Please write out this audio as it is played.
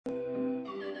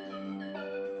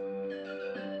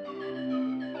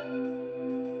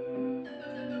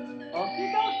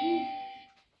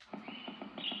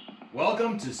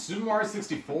Welcome to Super Mario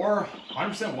 64,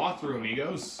 100% walkthrough,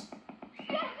 amigos.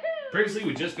 Previously,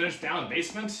 we just finished down in the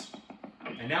basement,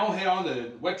 and now we'll head on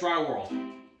to Wet Dry World.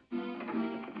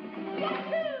 I'm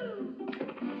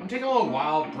taking a little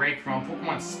wild break from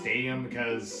Pokemon Stadium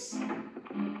because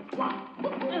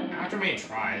after many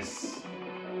tries,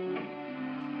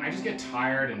 I just get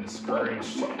tired and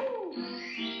discouraged.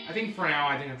 I think for now,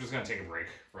 I'm just going to take a break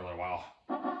for a little while.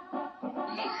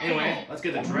 Anyway, let's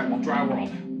get to Dry World.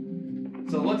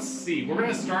 So let's see, we're going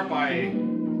to start by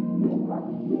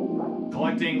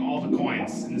collecting all the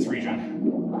coins in this region.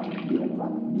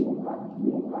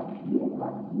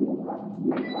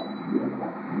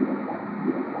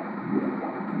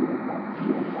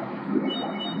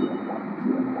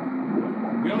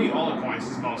 We don't need all the coins,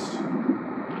 this is most.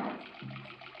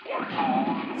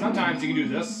 Sometimes you can do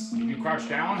this. If you crouch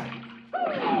down,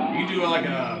 you can do like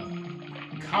a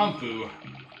Kung Fu,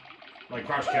 like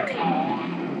crouch kick.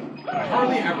 I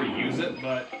hardly ever use it,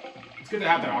 but it's good to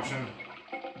have that option.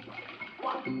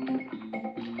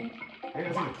 Maybe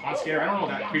that's like a Pond Skater. I don't know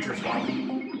what that creature is called.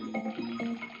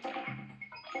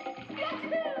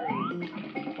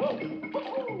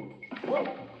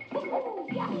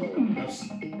 Oops.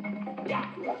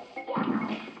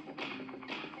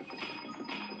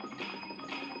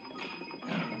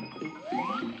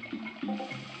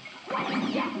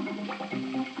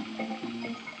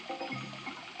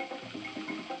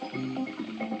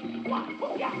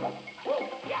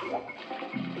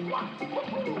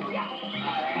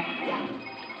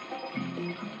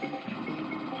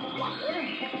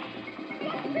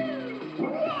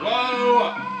 Whoa!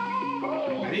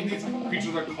 I think these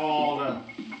creatures are called the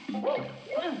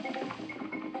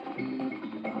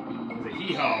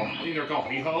He-Ho. I think they're called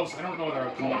He-Hos. I don't know what they're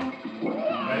called.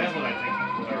 But that's what I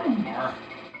think they are.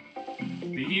 But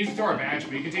you can use it to our advantage,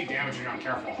 but you can take damage if you're not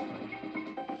careful.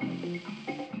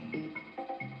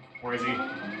 Where is he?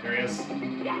 There he is.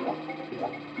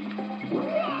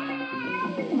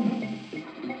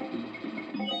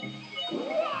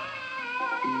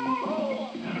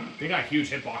 They got huge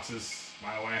hitboxes,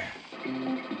 by the way.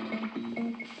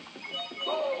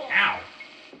 Ow!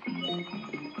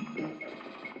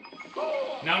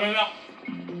 No, no, no!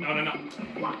 No, no, no.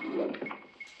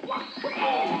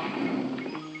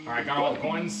 Alright, got all the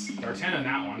coins. There are 10 in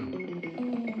that one.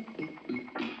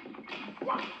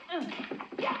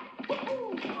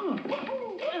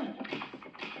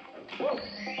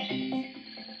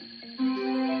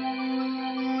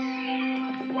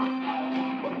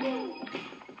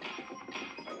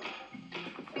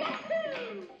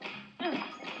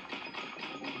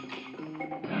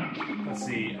 Let's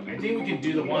see. I think we can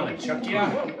do the one that chucked you.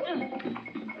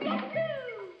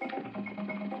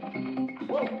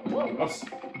 Oops.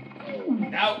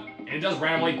 No. And it does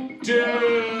randomly do.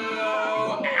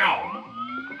 Ow.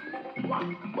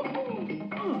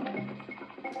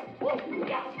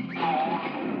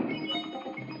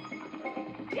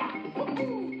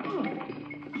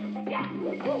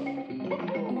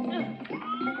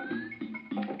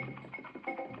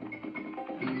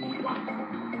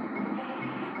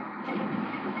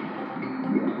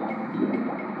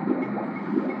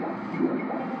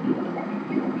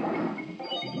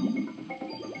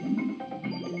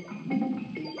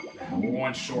 We're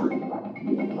one short.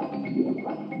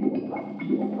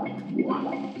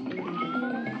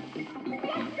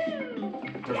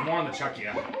 There's more on the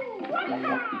Chuckia.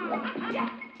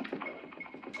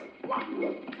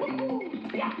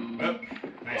 Oh,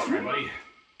 nice try, buddy.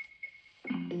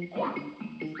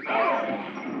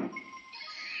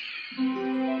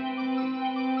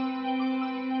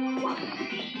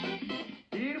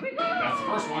 That's the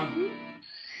first one.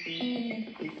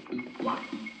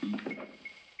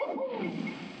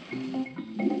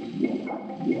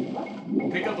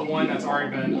 We'll pick up the one that's already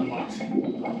been unlocked.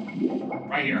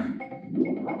 Right here.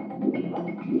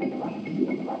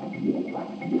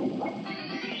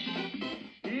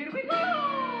 Here we go!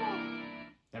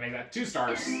 That makes that 2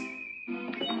 stars.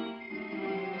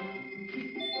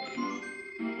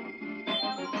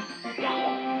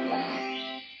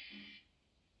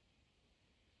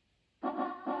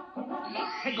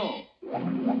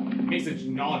 Makes the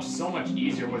knowledge so much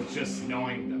easier with just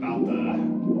knowing about the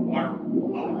water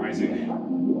level rising.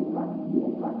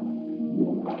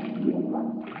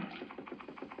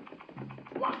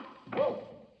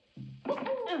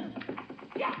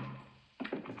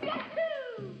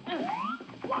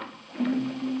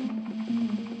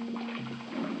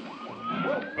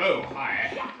 Whoa, hi.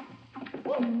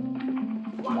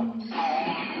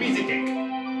 Pizza cake.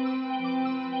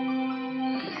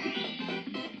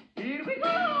 Here we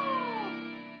go!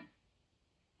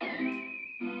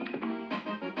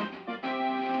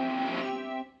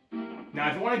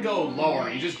 if you want to go lower,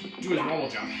 you just do a normal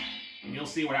jump. And you'll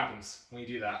see what happens when you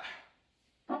do that.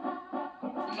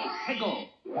 Go.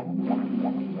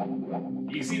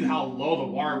 You can see how low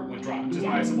the water would drop just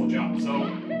by a simple jump. So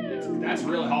that's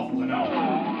really helpful to know.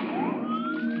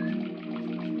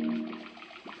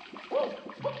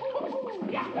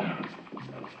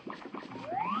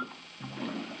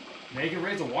 Now you can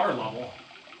raise the water level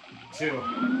too.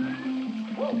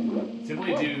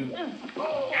 Simply do,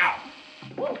 ow!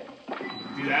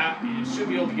 Do that, and it should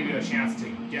be able to give you a chance to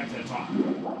get to the top.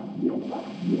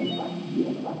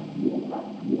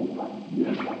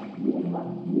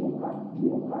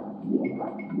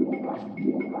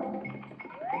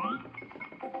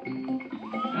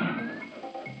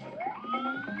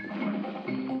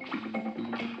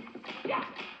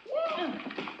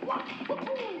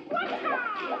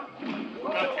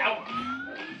 Out.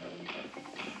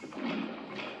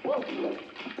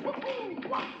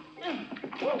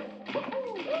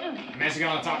 Managed to get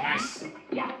on the top, nice.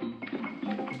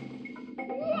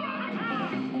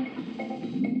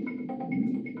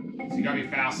 So you gotta be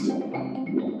fast.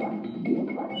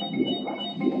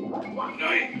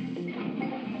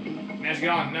 Managed to get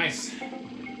on, nice.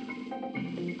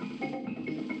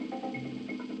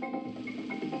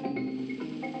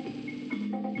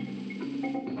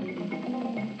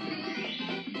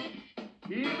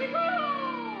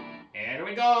 Here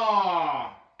we go!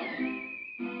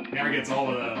 Never gets old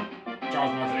of the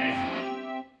Charles Martinet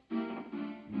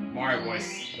Mario voice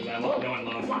that I know and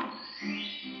love.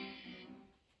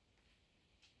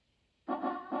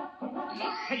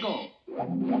 Go.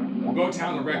 We'll go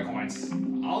down the red coins.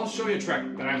 I'll show you a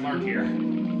trick that I've learned here.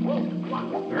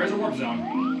 There is a warp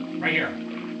zone right here.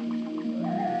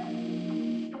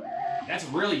 That's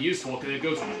really useful because it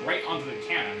goes right onto the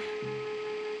cannon.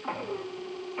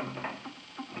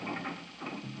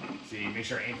 See, make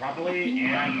sure I aim properly,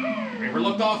 and Raver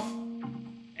looked off.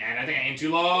 And I think I aimed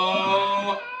too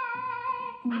low.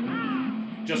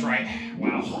 Just right.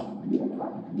 Wow.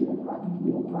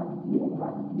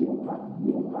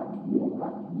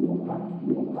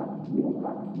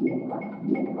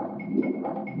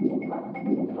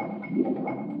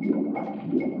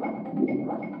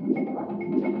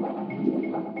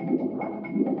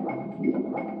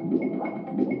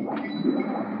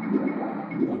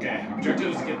 Okay, objective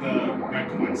is to get the red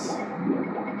coins.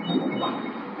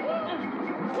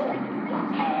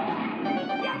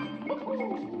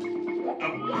 Oh,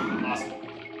 lost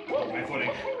my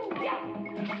footing.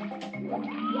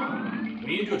 We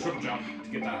need to do a triple jump to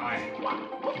get that high.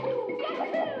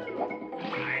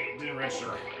 I didn't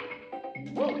register.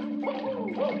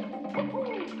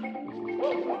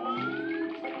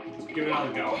 Let's give it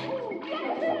another go.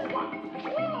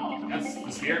 That's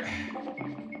the spirit.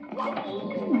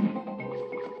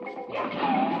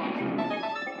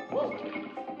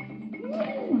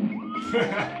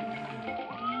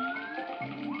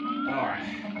 Alright,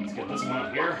 let's get this one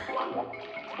up here.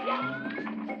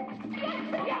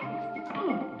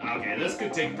 Okay, this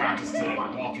could take practice to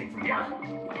wall kick from here.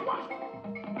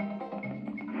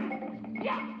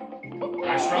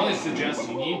 I strongly suggest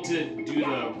you need to do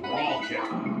the wall kick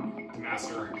to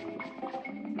master.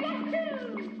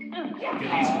 Get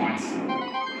these points.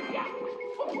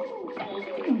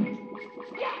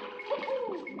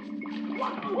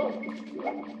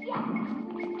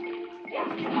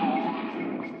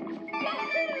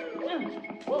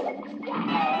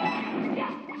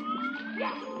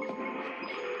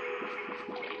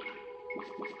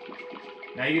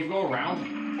 Now you can go around.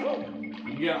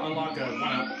 You can unlock a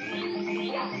 1-up.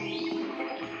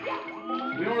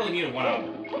 We don't really need a 1-up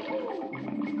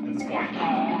at this point.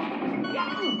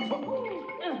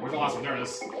 Where's the last one? There it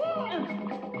is.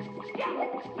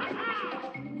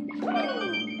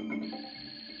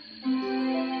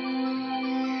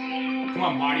 Come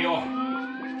on, Mario.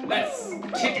 Let's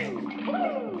kick it.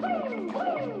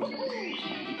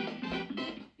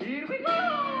 Here we go.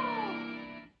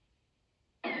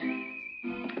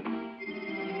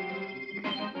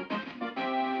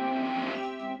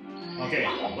 Okay,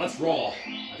 let's roll. I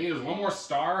think there's one more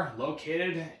star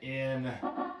located in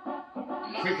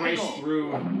Quick Race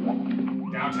through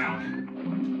downtown.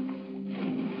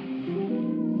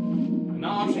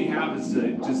 Another option you have is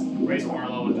to just raise the water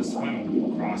level and just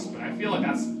swim across, but I feel like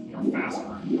that's more faster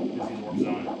than these warp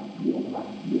zone.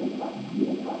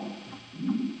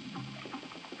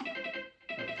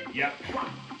 Yep.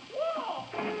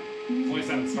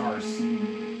 27 stars.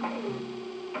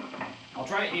 I'll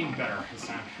try to aim better this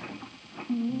time.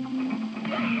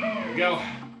 There we go.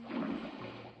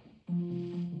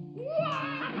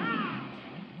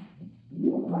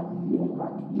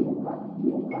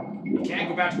 You can't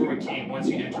go back to where we came once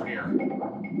you enter here.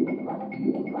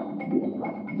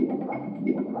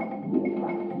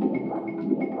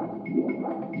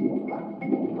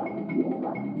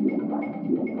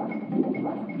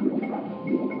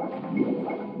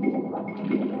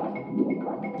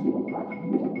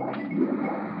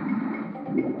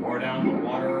 More down the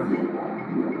water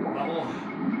level.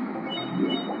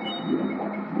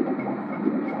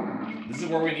 This is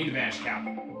where we need a Vanish Cap.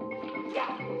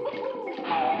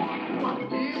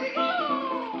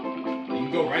 You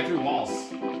can go right through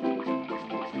walls.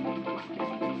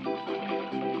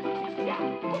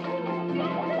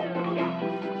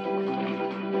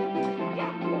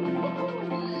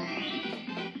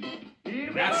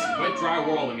 And that's Wet Dry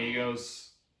World,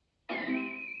 amigos.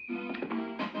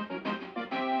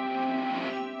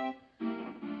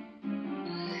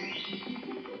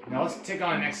 Now let's take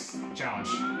on the next challenge.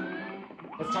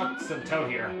 Let's talk to some Toad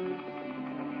here.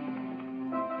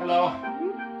 Hello.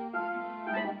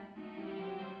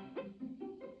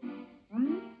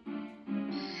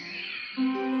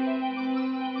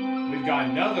 We've got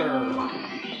another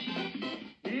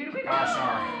Power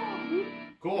Star.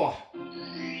 Cool.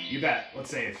 You bet.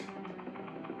 Let's save.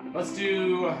 Let's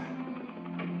do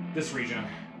this region.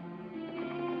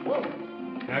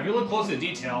 Now, if you look close to the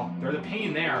detail, there's a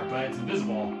pain there, but it's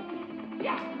invisible.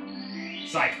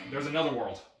 Psych, there's another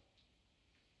world.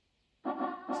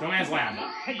 Snowman's Land.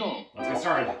 Let's get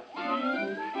started.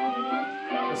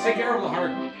 Let's take care of the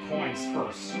hard coins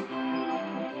first.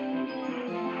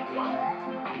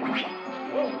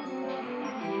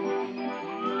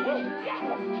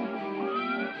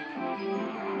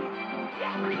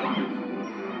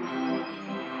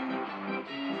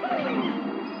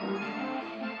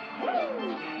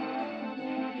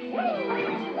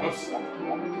 Oops.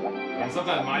 And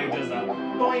sometimes Mario does that.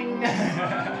 Boing!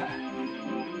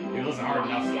 It wasn't hard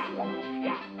enough.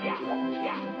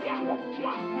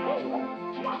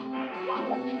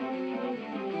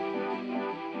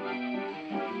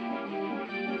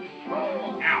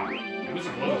 Ow! It was a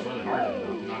blow that's really hard to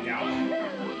knock out.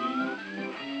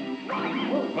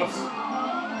 Whoops. I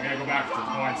gotta go back to the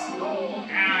points.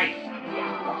 Aye!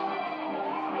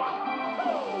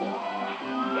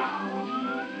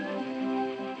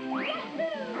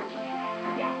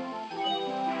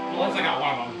 Well, at least I got one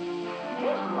of them.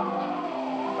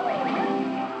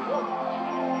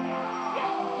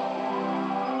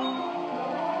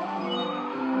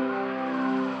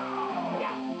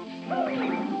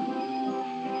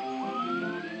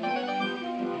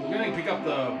 We're gonna pick up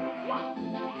the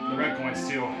red coins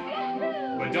too.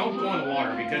 But don't go in the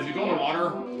water, because if you go in the water,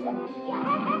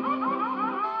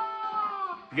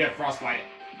 you get frostbite.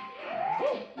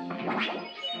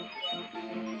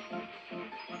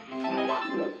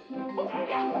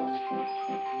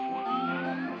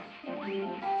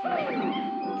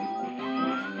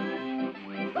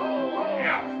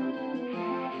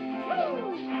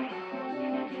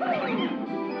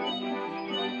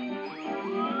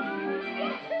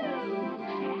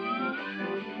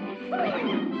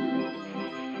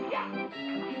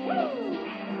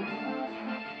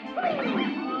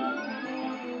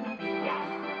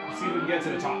 Let's see if we can get to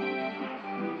the top.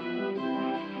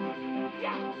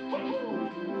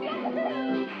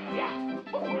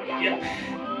 Yep,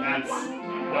 that's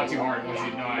not too hard once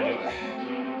you know how to do it.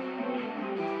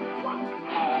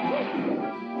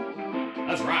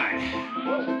 Let's ride.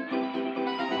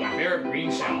 My favorite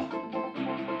green shell.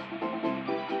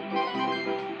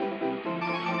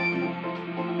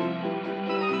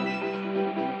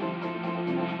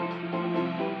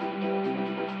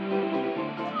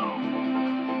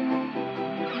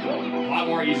 A lot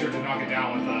more easier to knock it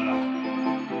down with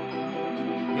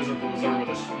Miserable Lizard with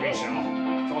a green shell.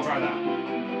 So I'll try that.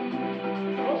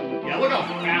 Yeah, look how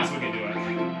fast we can do it.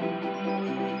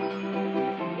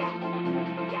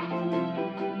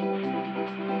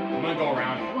 I'm gonna go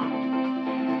around it.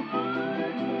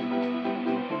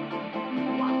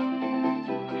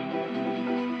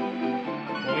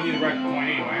 Well, we need the red coin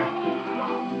anyway.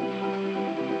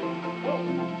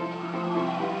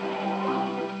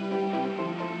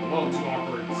 A little too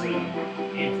awkward to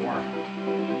aim for.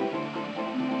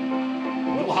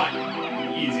 A lot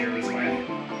easier this way.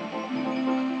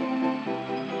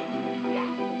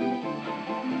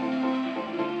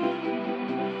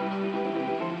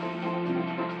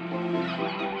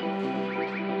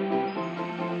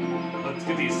 Let's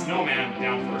get these snowman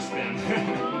down for a spin.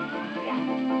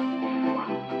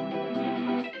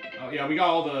 Oh yeah, we got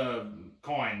all the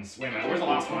coins. Wait a minute, where's the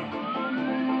last one?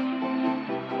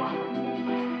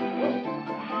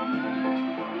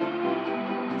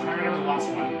 Try to remember the last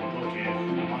one located.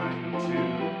 1,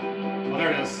 2. Well,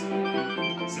 there it is.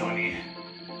 Silly me.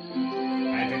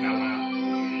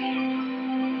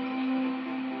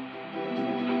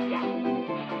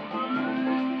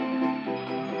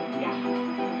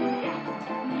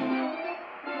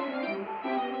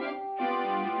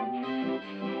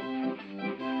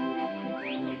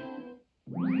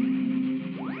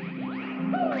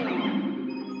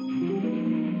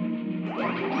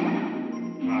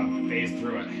 phase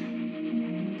through it.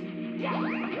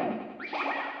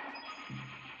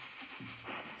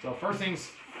 So first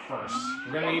things first,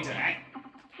 we're gonna need to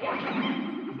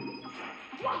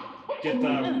get the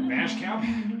vanish cap.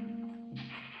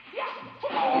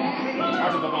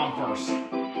 Charge up the bomb first.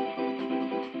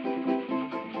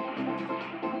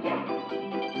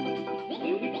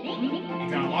 You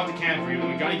can unlock the cannon for you, but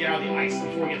we gotta get out of the ice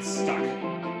before we get stuck.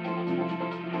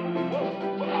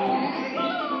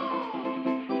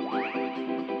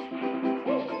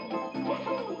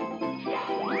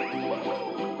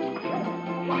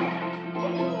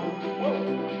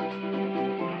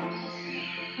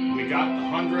 We got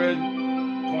 100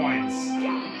 coins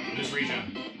in this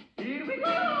region.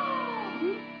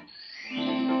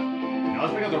 Now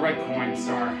let's pick up the red coin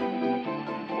star.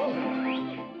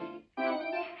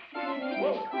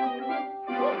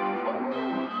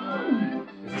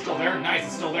 Is it still there? Nice,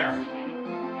 it's still there.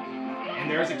 And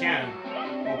there's a cannon.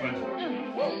 Opened.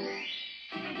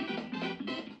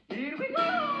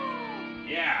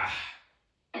 Yeah.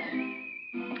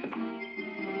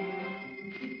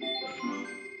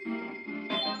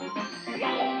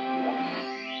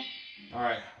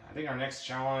 Alright, I think our next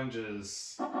challenge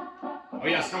is... Oh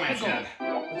yeah, Snowman's Head.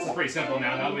 This is pretty simple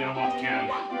now that we unlock the cannon.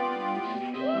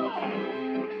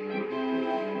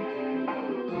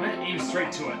 I'm gonna aim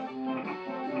straight to it.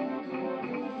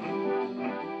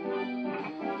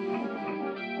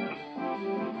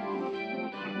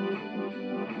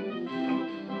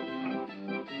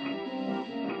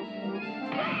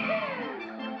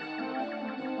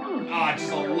 Ah,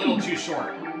 just a little too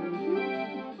short.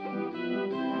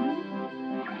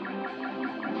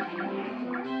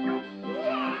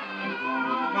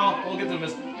 Well, we'll get them the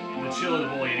chill of the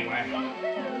bully anyway.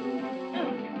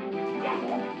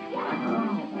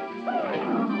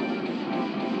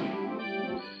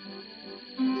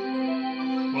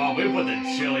 Well, we put the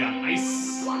chili on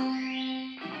ice.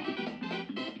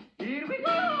 Here we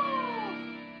go!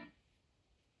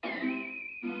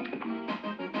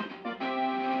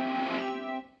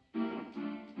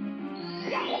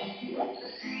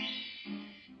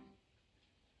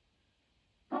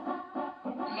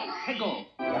 Go.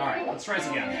 Alright, let's try this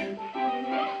again.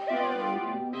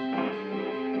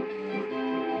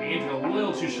 We aimed it a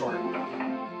little too short. We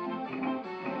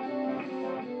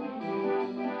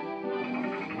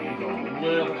need to go a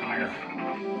little bit higher.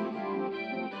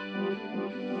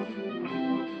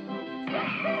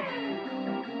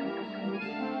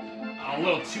 A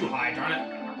little too high, darn it.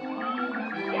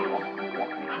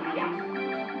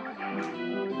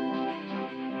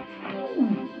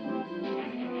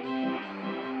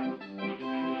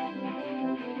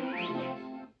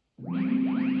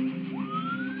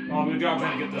 Oh, good job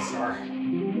trying to get this star.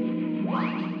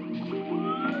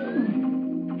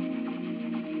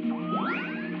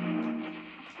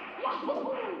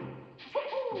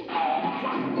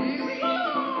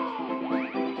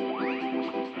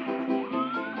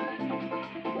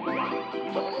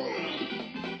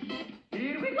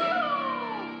 Here we go!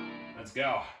 Let's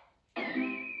go.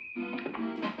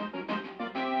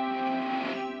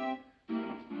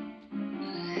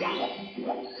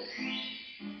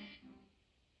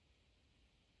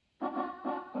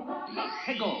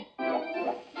 Go. I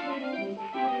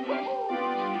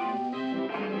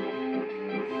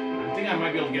think I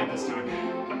might be able to get it this time.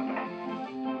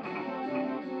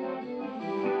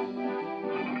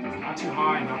 It's not too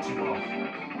high, not too low.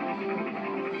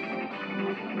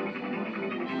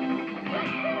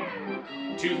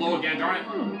 Too low again, darn it.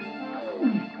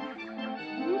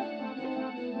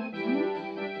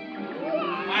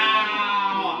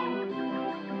 Wow!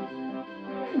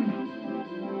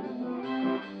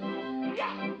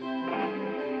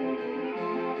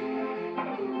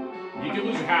 You can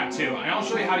lose your hat too, and I'll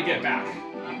show you how to get it back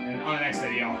on the next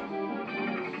video.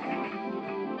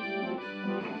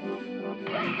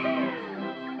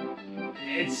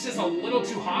 It's just a little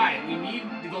too high. We need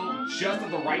to go just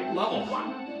at the right level.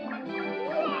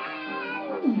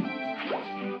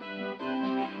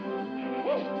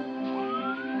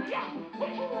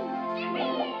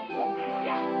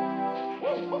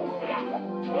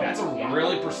 That's a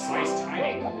really precise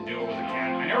timing to do it with a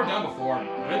cannon. I never done before,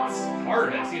 but it's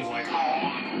harder than it seems like.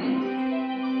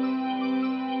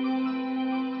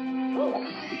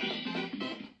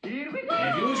 And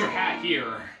if you lose your hat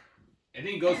here, I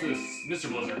think it goes to this Mr.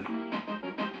 Blizzard.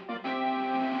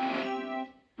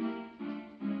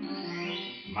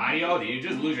 Mario, did you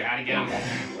just lose your hat again?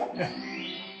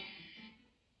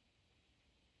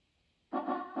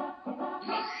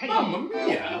 Mamma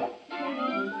mia!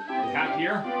 The hat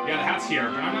here? Yeah, the hat's here,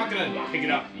 but I'm not gonna pick it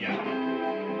up yet.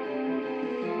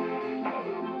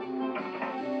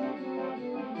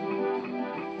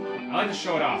 I like to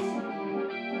show it off.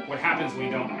 What happens when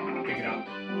you don't pick it up.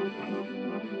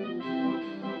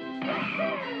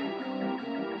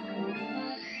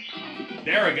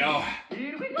 There we go.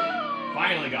 Here we go!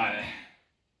 Finally got it.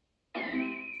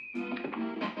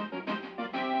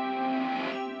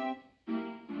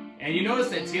 And you notice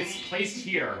that it gets placed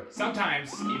here.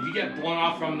 Sometimes, if you get blown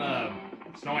off from the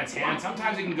Snow White's hand,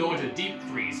 sometimes it can go into a deep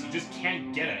freeze. You just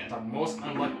can't get it at the most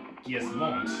unluckiest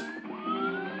moment.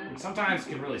 And sometimes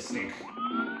it can really stink.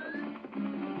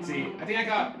 Let's see, I think I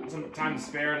got some time to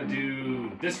spare to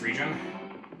do this region.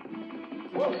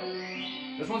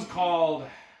 This one's called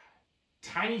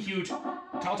Tiny Huge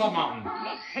Tall Mountain.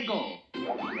 Hego!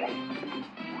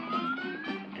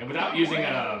 And without using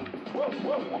a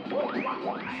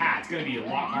hat, it's going to be a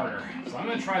lot harder. So I'm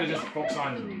going to try to just focus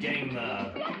on getting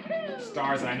the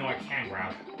stars that I know I can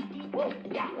grab.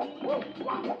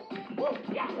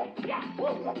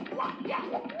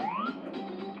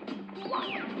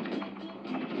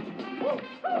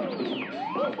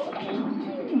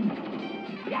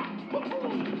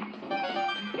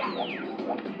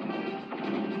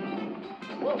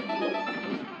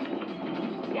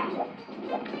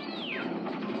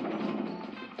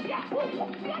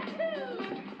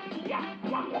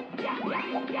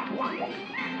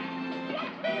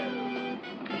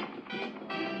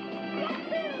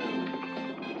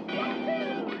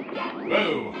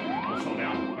 Whoa! I'll slow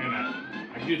down. Wait a minute.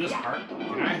 I can do this part,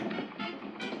 can I?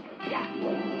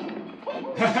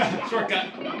 Shortcut!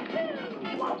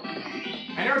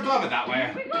 I never thought of it that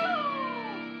way.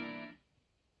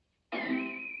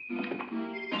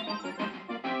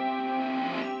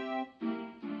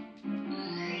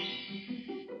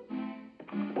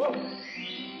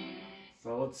 So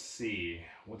let's see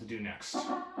what to do next.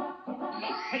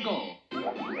 Hego!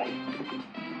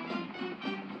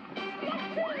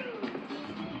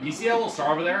 You see that little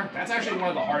star over there? That's actually one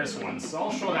of the hardest ones, so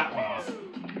I'll show that one off.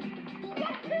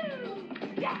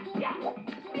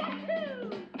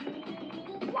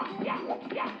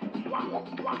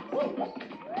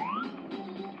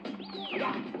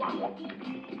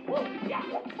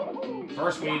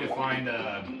 First, we need to find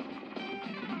the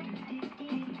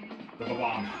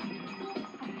bomb.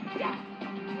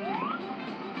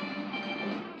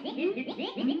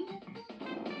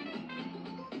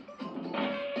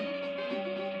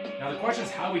 Now the question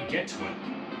is how do we get to it?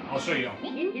 I'll show you.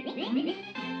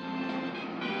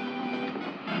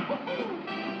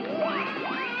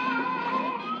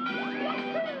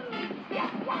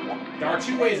 There are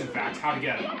two ways, in fact, how to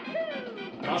get it.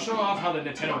 But I'll show off how the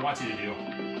Nintendo wants you to do.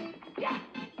 You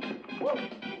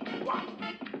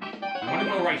want to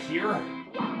go right here,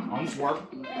 on this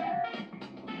warp.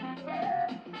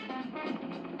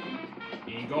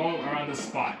 And you go around this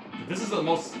spot. This is the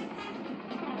most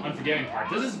unforgiving part.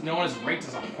 This is known as ranked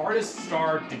as the hardest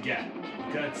star to get.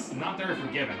 Because it's not very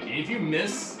forgiving. And if you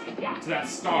miss to that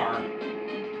star,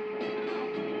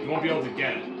 you won't be able to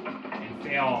get it. And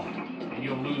fail, and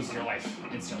you'll lose your life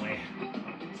instantly.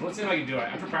 So let's see if I can do it.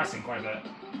 I'm practicing quite a bit.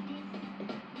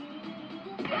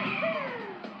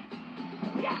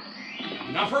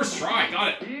 Not first try, got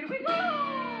it. Here we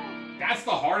go! That's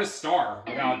the hardest star,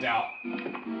 without a doubt.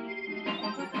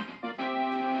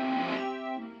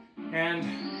 And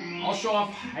I'll show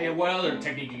off what other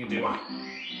technique you can do.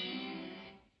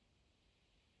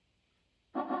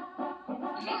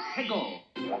 Hego!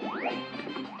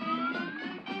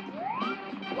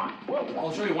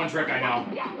 I'll show you one trick I know.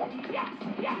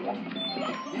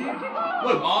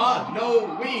 Look, Ma,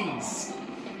 no wings.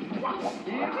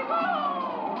 Here we go!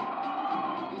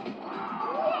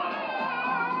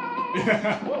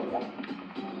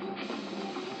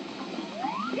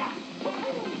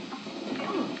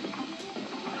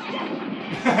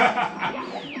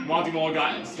 Monty Mole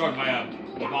got struck by a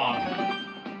bomb.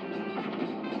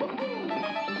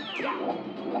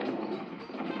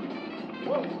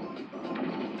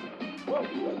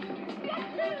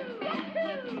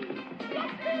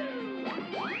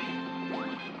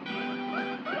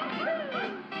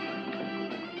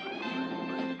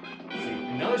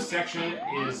 Another section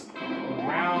is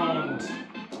around.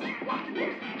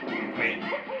 Wait,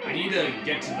 I need to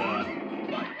get to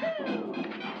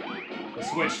the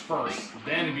switch first,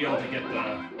 then to be able to get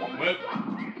the. Whoop.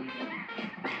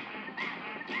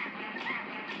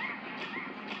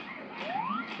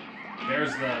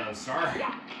 There's the star.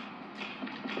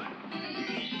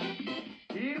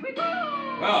 Here we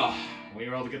go! Well, we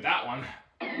were able to get that one.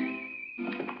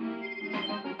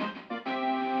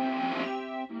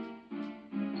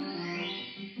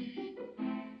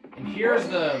 And here's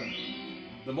the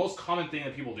most common thing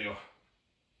that people do.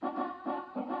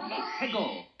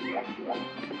 Hego!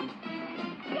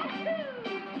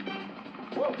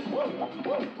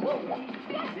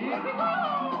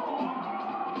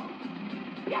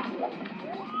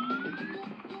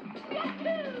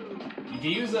 You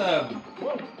can use a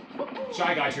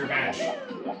Shy Guy to your advantage.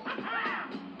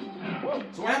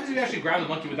 So what happens if you actually grab the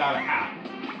monkey without a hat?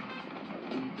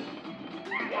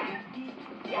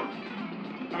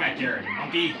 Come back here, you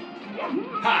monkey.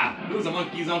 Ha! Who's a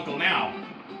monkey's uncle now?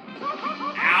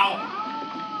 Ow!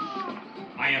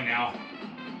 I am now.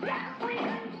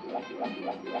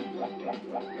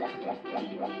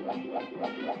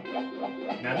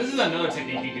 Now this is another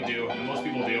technique you can do, that most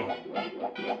people do.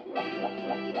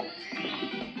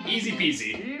 Easy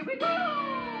peasy. Here we go!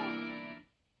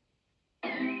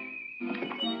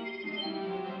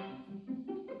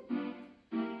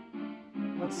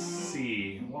 Let's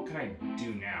see, what can I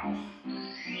do now?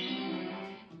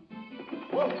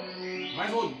 Might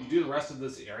as well do the rest of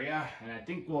this area, and I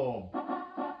think we'll...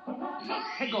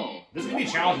 Heggo! This can be a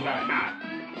challenge without a hat.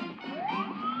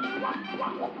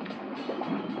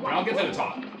 But I'll get to the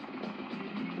top.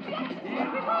 Here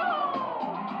we go!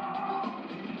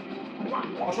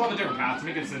 I'll try the different paths to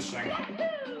make it interesting.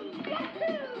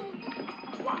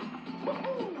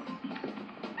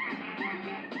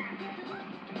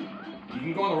 You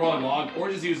can go on the rolling log, or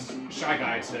just use Shy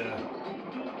Guy to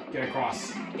get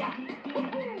across.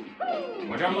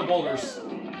 Watch out for the boulders.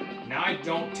 Now I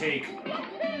don't take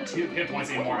 2 hit points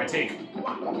anymore. I take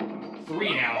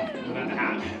 3 now without the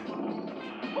hat.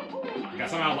 I got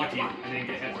somehow lucky I didn't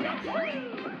get hit for that.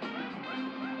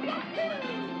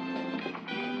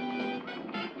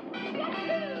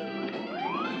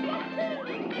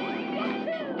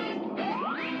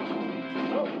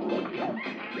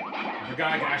 I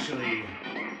forgot I can actually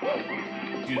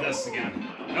do this again.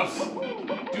 Oops.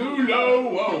 Too low.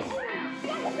 Whoa.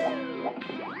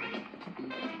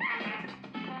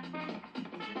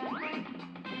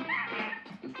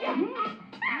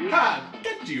 Ha!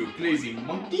 Get you, crazy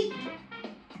monkey!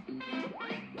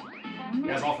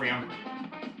 That's all for him.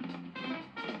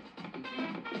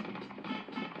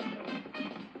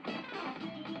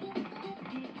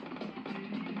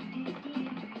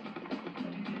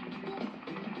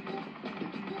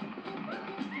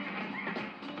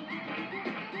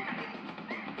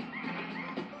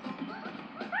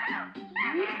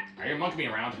 Are you monkey me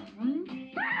around?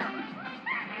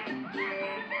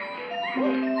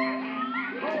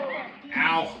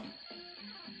 Ow!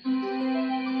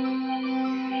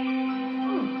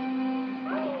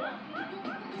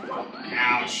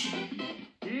 Ouch!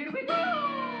 Here we go!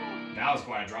 That was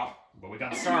quite a drop, but we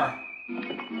got the star.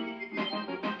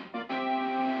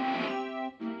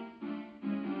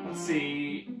 Let's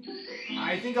see.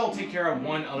 I think I'll take care of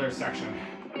one other section.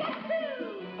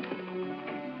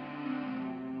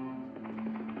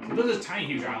 So this is Tiny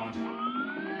Huge Island.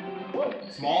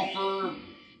 Small for...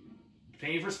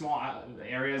 paying for small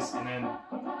areas, and then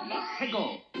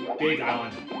Heggo! Big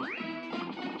Island.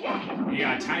 You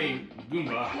got a Tiny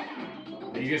Goomba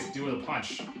that you just do with a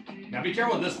punch. Now be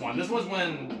careful with this one. This was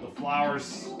when the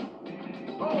flowers...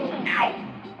 Ow!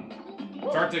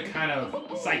 Start to kind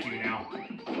of psych you now.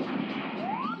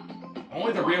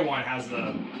 Only the real one has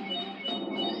the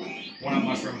one-up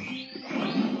mushroom.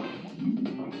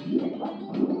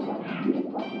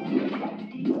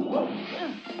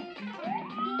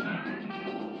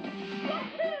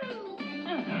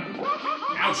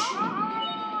 Ouch!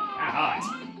 That hot.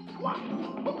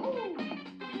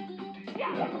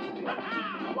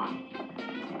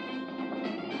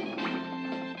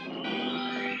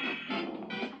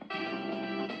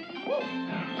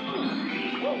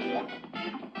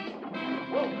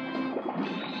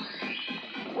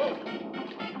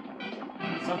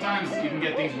 Sometimes you can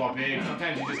get things while big,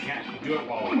 sometimes you just can't do it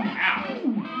while... Ow!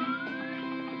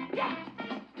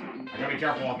 I gotta be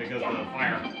careful because of the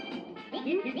fire.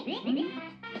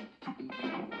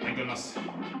 Thank goodness.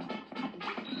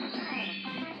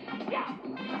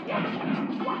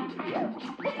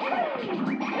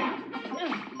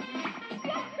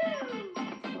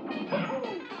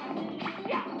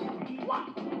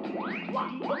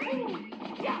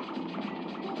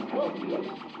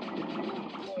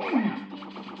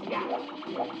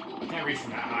 I can't reach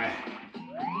from that high.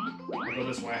 I'll go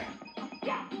this way.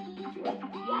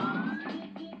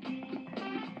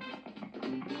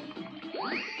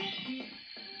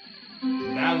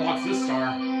 That unlocks this star.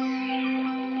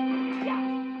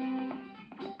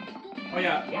 Oh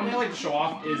yeah, one thing I like to show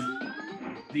off is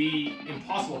the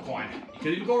impossible coin.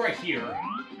 Because if you go right here,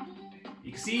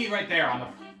 you can see right there on the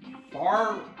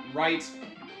far right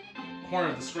corner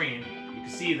of the screen, you can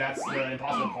see that's the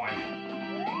impossible coin.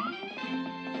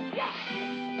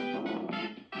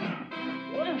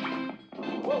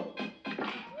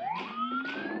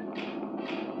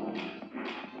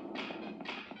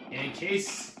 in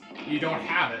case you don't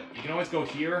have it, you can always go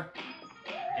here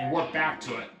and warp back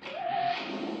to it.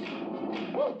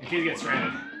 In case you get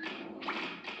stranded.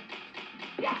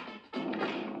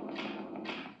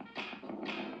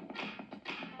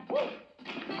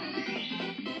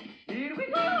 Here we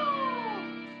go!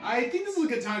 I think this is a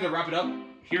good time to wrap it up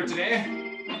here today.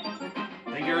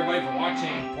 Thank you everybody for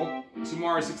watching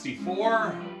Pokemon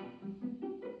 64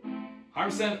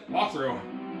 100% walkthrough.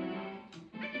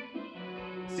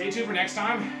 Stay tuned for next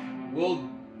time. We'll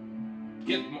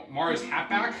get Mario's hat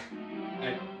back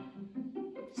at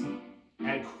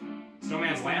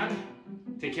Snowman's Land.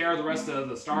 Take care of the rest of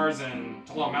the stars and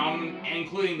Tolo Mountain,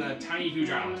 including the tiny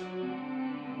huge island.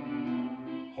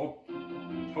 Hope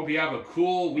you have a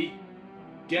cool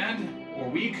weekend or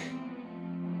week,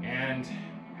 and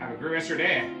have a great rest of your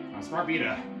day. I'm Smart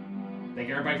Beta. Thank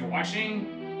you everybody for watching,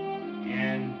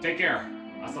 and take care.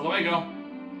 Hasta luego.